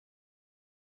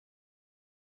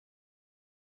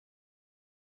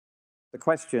the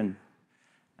question.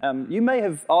 You may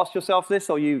have asked yourself this,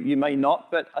 or you may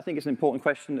not, but I think it's an important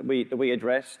question that we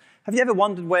address. Have you ever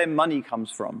wondered where money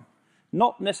comes from?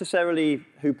 Not necessarily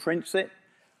who prints it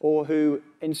or who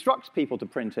instructs people to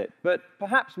print it, but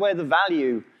perhaps where the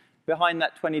value behind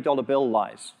that $20 bill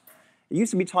lies. It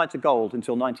used to be tied to gold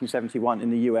until 1971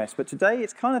 in the US, but today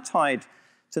it's kind of tied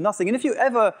to nothing. And if you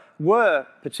ever were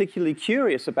particularly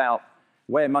curious about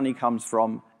where money comes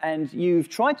from, and you've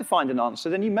tried to find an answer,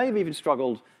 then you may have even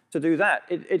struggled to do that.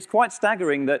 It's quite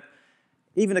staggering that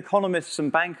even economists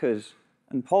and bankers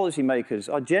and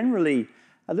policymakers are generally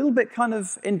a little bit kind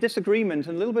of in disagreement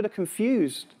and a little bit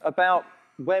confused about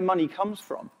where money comes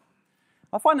from.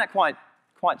 I find that quite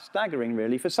staggering,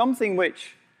 really, for something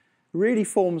which really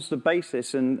forms the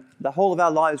basis, and the whole of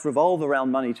our lives revolve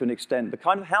around money to an extent. The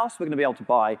kind of house we're going to be able to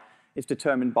buy is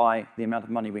determined by the amount of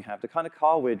money we have, the kind of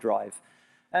car we drive.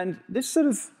 And this sort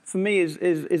of, for me, is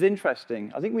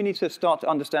interesting. I think we need to start to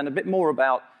understand a bit more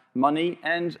about money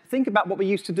and think about what we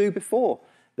used to do before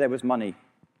there was money.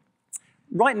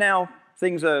 Right now,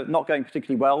 things are not going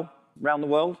particularly well around the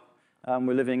world.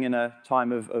 We're living in a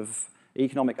time of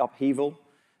economic upheaval.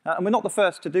 And we're not the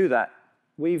first to do that.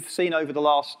 We've seen over the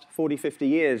last 40, 50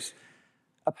 years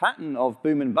a pattern of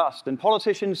boom and bust. And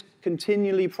politicians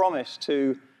continually promise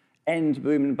to end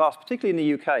boom and bust, particularly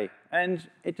in the UK. And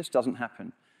it just doesn't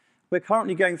happen. We're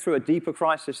currently going through a deeper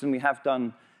crisis than we have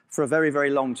done for a very, very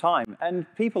long time. And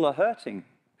people are hurting.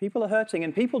 People are hurting,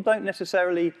 and people don't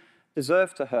necessarily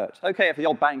deserve to hurt. OK, if the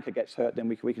old banker gets hurt, then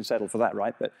we can settle for that,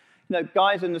 right? But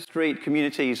guys in the street,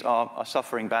 communities are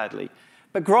suffering badly.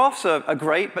 But graphs are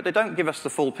great, but they don't give us the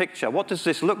full picture. What does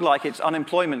this look like? It's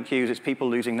unemployment queues. It's people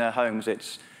losing their homes.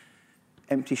 It's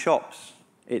empty shops.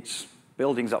 It's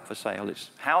buildings up for sale.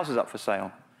 It's houses up for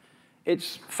sale.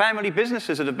 It's family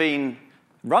businesses that have been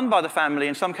run by the family,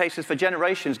 in some cases for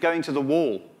generations, going to the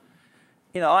wall.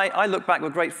 I look back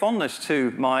with great fondness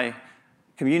to my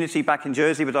community back in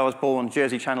Jersey, but I was born,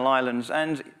 Jersey Channel Islands,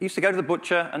 and used to go to the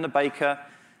butcher and the baker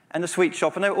and the sweet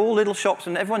shop, and they were all little shops,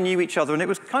 and everyone knew each other, and it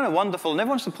was kind of wonderful, and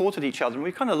everyone supported each other, and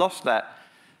we kind of lost that.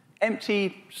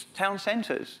 Empty town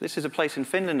centers. This is a place in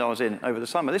Finland I was in over the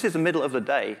summer. This is the middle of the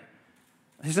day.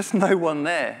 There's just no one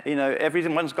there.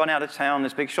 Everyone's gone out of town.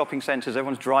 There's big shopping centers.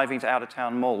 Everyone's driving to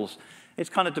out-of-town malls. It's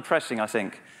kind of depressing, I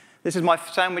think. This is my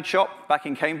sandwich shop back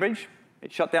in Cambridge.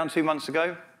 It shut down 2 months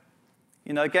ago.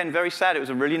 Again, very sad. It was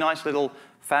a really nice little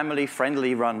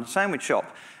family-friendly run sandwich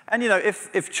shop. And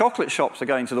if chocolate shops are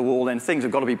going to the wall, then things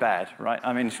have got to be bad, right?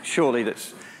 I mean, surely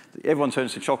everyone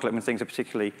turns to chocolate when things are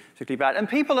particularly bad. And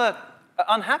people are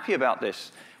unhappy about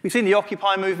this. We've seen the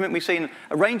Occupy movement. We've seen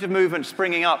a range of movements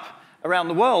springing up around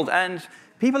the world. And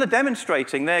people are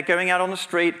demonstrating. They're going out on the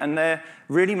street, and they're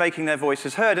really making their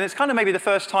voices heard. And it's kind of maybe the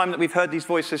first time that we've heard these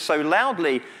voices so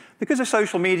loudly because of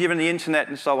social media and the internet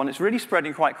and so on. It's really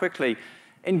spreading quite quickly.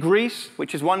 In Greece,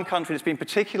 which is one country that's been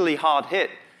particularly hard hit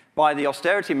by the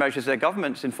austerity measures their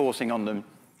government's enforcing on them,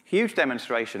 huge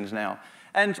demonstrations now.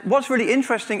 And what's really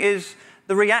interesting is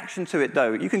the reaction to it,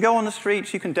 though. You can go on the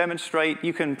streets, you can demonstrate,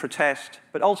 you can protest,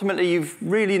 but ultimately you're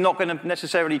really not going to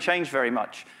necessarily change very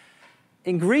much.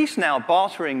 In Greece now,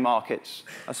 bartering markets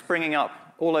are springing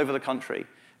up all over the country.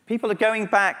 People are going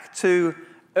back to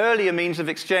earlier means of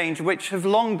exchange, which have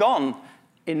long gone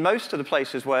in most of the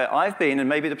places where I've been and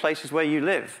maybe the places where you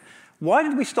live. Why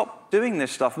did we stop doing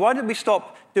this stuff? Why did we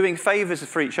stop doing favors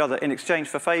for each other in exchange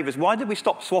for favors? Why did we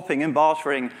stop swapping and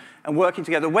bartering and working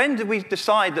together? When did we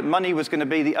decide that money was going to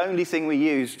be the only thing we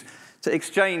used to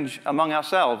exchange among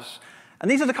ourselves? And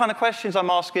these are the kind of questions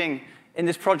I'm asking in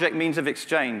this project Means of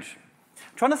Exchange.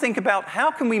 I'm trying to think about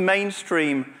how can we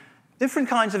mainstream different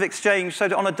kinds of exchange so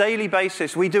that on a daily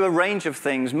basis we do a range of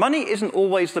things. Money isn't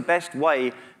always the best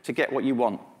way to get what you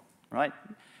want, right?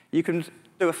 You can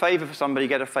do a favor for somebody,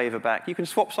 get a favor back. You can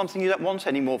swap something you don't want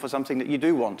anymore for something that you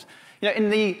do want. In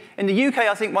the UK,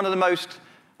 I think one of the most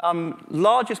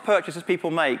largest purchases people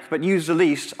make, but use the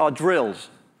least, are drills.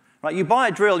 Right? You buy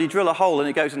a drill, you drill a hole, and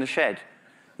it goes in the shed.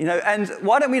 And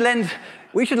why don't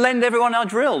we should lend everyone our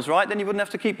drills, right? Then you wouldn't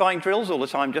have to keep buying drills all the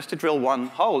time just to drill one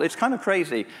hole. It's kind of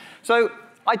crazy. So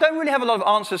I don't really have a lot of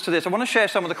answers to this. I want to share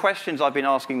some of the questions I've been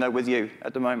asking, though, with you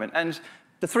at the moment. And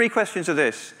the 3 questions are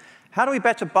this. How do we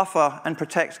better buffer and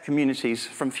protect communities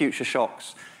from future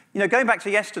shocks? Going back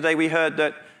to yesterday, we heard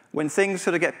that when things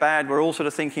sort of get bad, we're all sort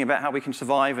of thinking about how we can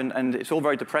survive, and it's all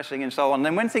very depressing and so on. And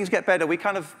then when things get better, we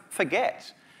kind of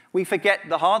forget. We forget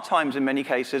the hard times in many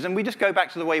cases, and we just go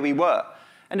back to the way we were.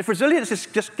 And if resilience is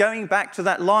just going back to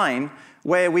that line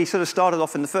where we sort of started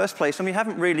off in the first place, and we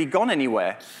haven't really gone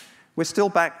anywhere, we're still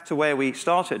back to where we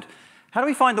started. How do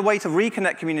we find a way to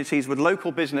reconnect communities with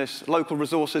local business, local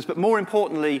resources, but more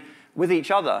importantly, with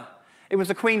each other? It was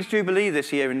the Queen's Jubilee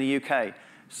this year in the UK.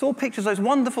 Saw pictures of those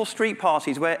wonderful street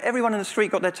parties where everyone in the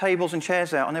street got their tables and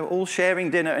chairs out and they were all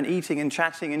sharing dinner and eating and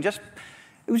chatting and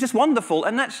it was just wonderful,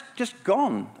 and that's just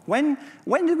gone. When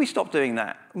did we stop doing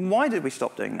that? And why did we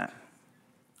stop doing that?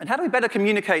 And how do we better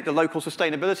communicate the local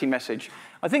sustainability message?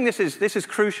 I think this is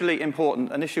crucially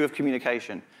important, an issue of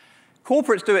communication.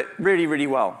 Corporates do it really, really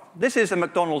well. This is a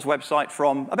McDonald's website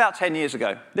from about 10 years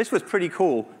ago. This was pretty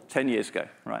cool 10 years ago,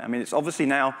 right? I mean, it's obviously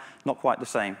now not quite the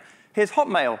same. Here's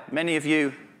Hotmail. Many of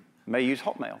you may use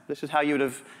Hotmail. This is how you would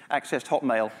have accessed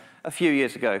Hotmail a few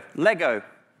years ago. Lego.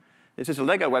 This is a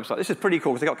Lego website. This is pretty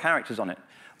cool because they've got characters on it.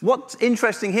 What's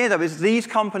interesting here, though, is these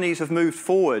companies have moved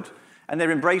forward, and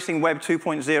they're embracing Web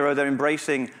 2.0. They're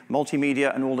embracing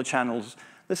multimedia and all the channels.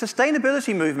 The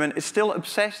sustainability movement is still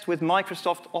obsessed with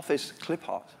Microsoft Office clip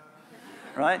art,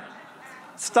 right?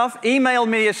 Email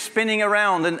me is spinning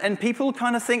around, and people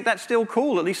kind of think that's still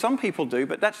cool. At least some people do,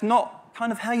 but that's not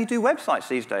kind of how you do websites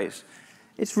these days.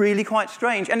 It's really quite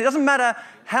strange. And it doesn't matter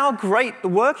how great the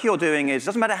work you're doing is. It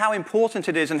doesn't matter how important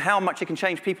it is and how much it can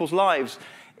change people's lives.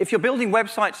 If you're building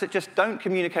websites that just don't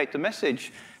communicate the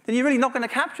message, then you're really not going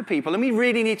to capture people. And we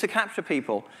really need to capture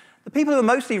people. The people who are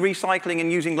mostly recycling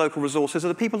and using local resources are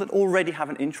the people that already have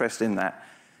an interest in that.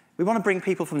 We want to bring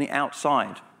people from the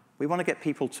outside. We want to get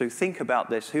people to think about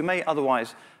this who may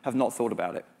otherwise have not thought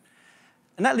about it.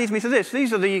 And that leads me to this.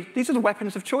 These are the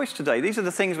weapons of choice today. These are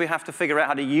the things we have to figure out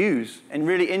how to use in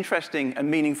really interesting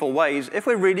and meaningful ways if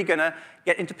we're really going to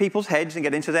get into people's heads and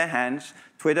get into their hands.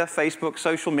 Twitter, Facebook,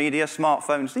 social media,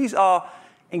 smartphones. These are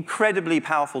incredibly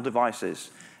powerful devices.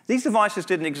 These devices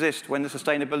didn't exist when the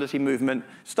sustainability movement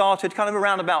started, kind of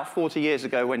around about 40 years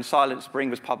ago when Silent Spring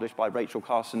was published by Rachel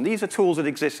Carson. These are tools that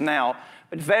exist now,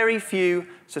 but very few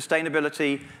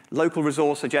sustainability, local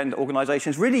resource agenda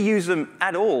organizations really use them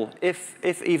at all,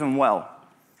 if even well.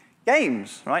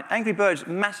 Games, right? Angry Birds,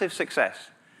 massive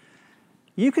success.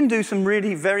 You can do some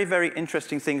really very, very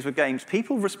interesting things with games.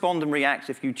 People respond and react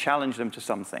if you challenge them to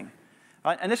something.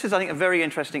 Right? And this is, I think, a very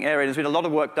interesting area. There's been a lot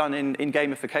of work done in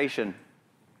gamification.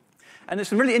 And there's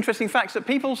some really interesting facts that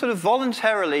people sort of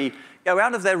voluntarily go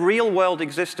out of their real-world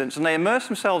existence and they immerse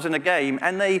themselves in a game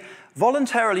and they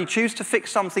voluntarily choose to fix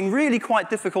something really quite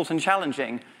difficult and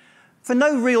challenging for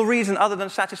no real reason other than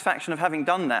satisfaction of having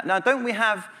done that. Now, don't we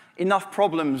have enough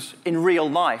problems in real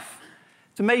life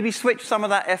to maybe switch some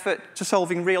of that effort to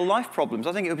solving real-life problems?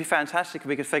 I think it would be fantastic if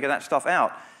we could figure that stuff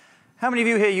out. How many of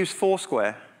you here use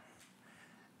Foursquare?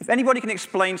 If anybody can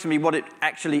explain to me what it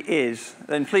actually is,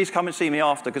 then please come and see me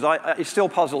after, because it still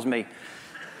puzzles me.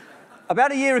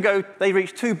 About a year ago, they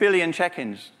reached 2 billion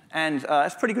check-ins, and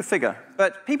that's a pretty good figure.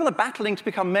 But people are battling to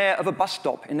become mayor of a bus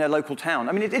stop in their local town.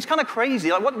 I mean, it's kind of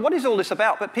crazy. Like, what is all this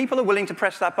about? But people are willing to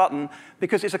press that button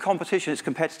because it's a competition, it's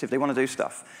competitive, they want to do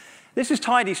stuff. This is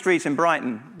Tidy Street in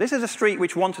Brighton. This is a street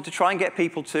which wanted to try and get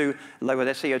people to lower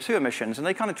their CO2 emissions, and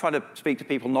they kind of try to speak to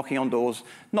people knocking on doors,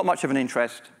 not much of an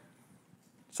interest.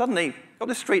 Suddenly, got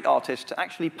this street artist to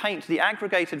actually paint the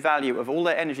aggregated value of all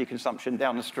their energy consumption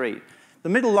down the street. The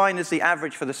middle line is the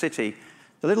average for the city.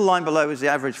 The little line below is the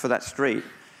average for that street.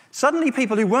 Suddenly,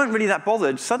 people who weren't really that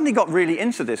bothered suddenly got really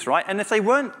into this, right? And if they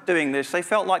weren't doing this, they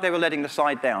felt like they were letting the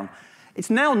side down. It's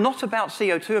now not about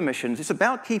CO2 emissions. It's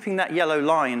about keeping that yellow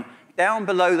line down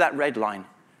below that red line,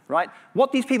 right?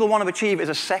 What these people want to achieve is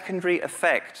a secondary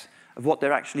effect of what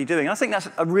they're actually doing. I think that's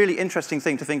a really interesting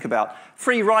thing to think about.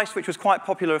 Free rice, which was quite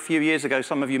popular a few years ago,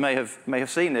 some of you may have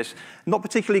seen this. Not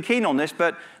particularly keen on this,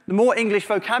 but the more English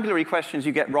vocabulary questions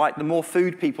you get right, the more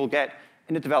food people get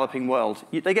in the developing world.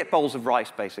 They get bowls of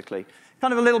rice, basically.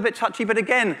 Kind of a little bit touchy, but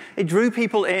again, it drew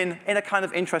people in a kind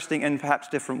of interesting and perhaps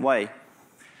different way.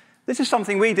 This is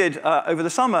something we did over the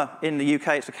summer in the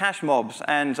UK. It's the cash mobs,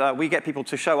 and we get people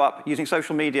to show up using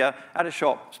social media at a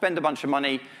shop, spend a bunch of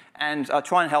money, and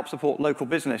try and help support local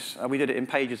business. We did it in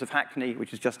Pages of Hackney,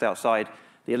 which is just outside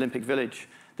the Olympic Village.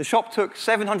 The shop took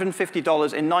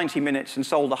 $750 in 90 minutes and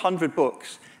sold 100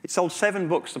 books. It sold 7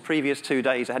 books the previous 2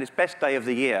 days. It had its best day of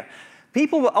the year.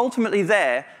 People were ultimately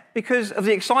there because of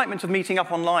the excitement of meeting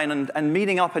up online and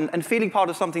meeting up and feeling part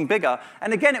of something bigger.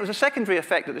 And again, it was a secondary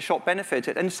effect that the shop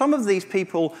benefited. And some of these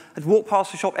people had walked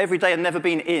past the shop every day and never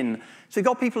been in. So it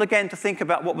got people, again, to think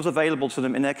about what was available to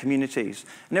them in their communities.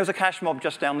 And there was a cash mob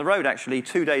just down the road, actually,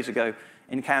 2 days ago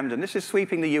in Camden. This is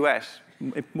sweeping the US,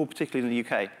 more particularly in the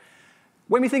UK.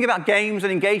 When we think about games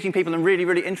and engaging people in really,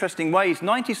 really interesting ways,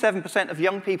 97% of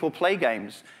young people play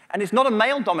games. And it's not a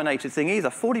male-dominated thing either.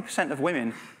 40% of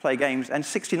women play games, and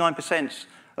 69%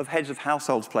 of heads of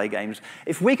households play games.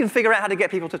 If we can figure out how to get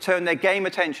people to turn their game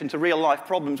attention to real-life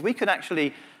problems, we can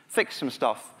actually fix some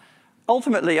stuff.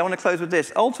 Ultimately, I want to close with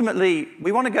this. Ultimately,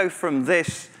 we want to go from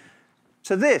this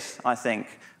to this, I think.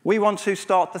 We want to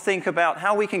start to think about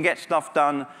how we can get stuff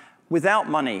done without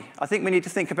money. I think we need to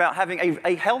think about having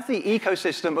a healthy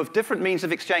ecosystem of different means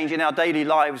of exchange in our daily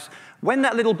lives when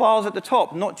that little bar's at the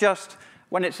top, not just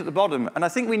when it's at the bottom. And I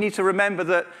think we need to remember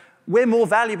that we're more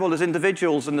valuable as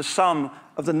individuals than the sum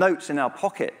of the notes in our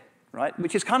pocket, right?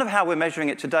 Which is kind of how we're measuring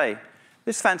it today.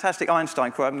 This fantastic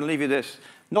Einstein quote, I'm going to leave you this.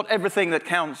 Not everything that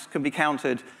counts can be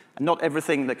counted, and not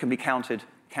everything that can be counted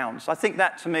counts. I think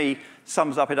that, to me,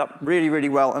 sums it up really, really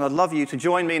well, and I'd love you to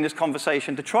join me in this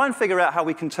conversation to try and figure out how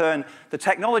we can turn the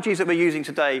technologies that we're using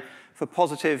today for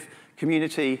positive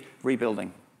community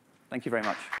rebuilding. Thank you very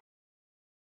much.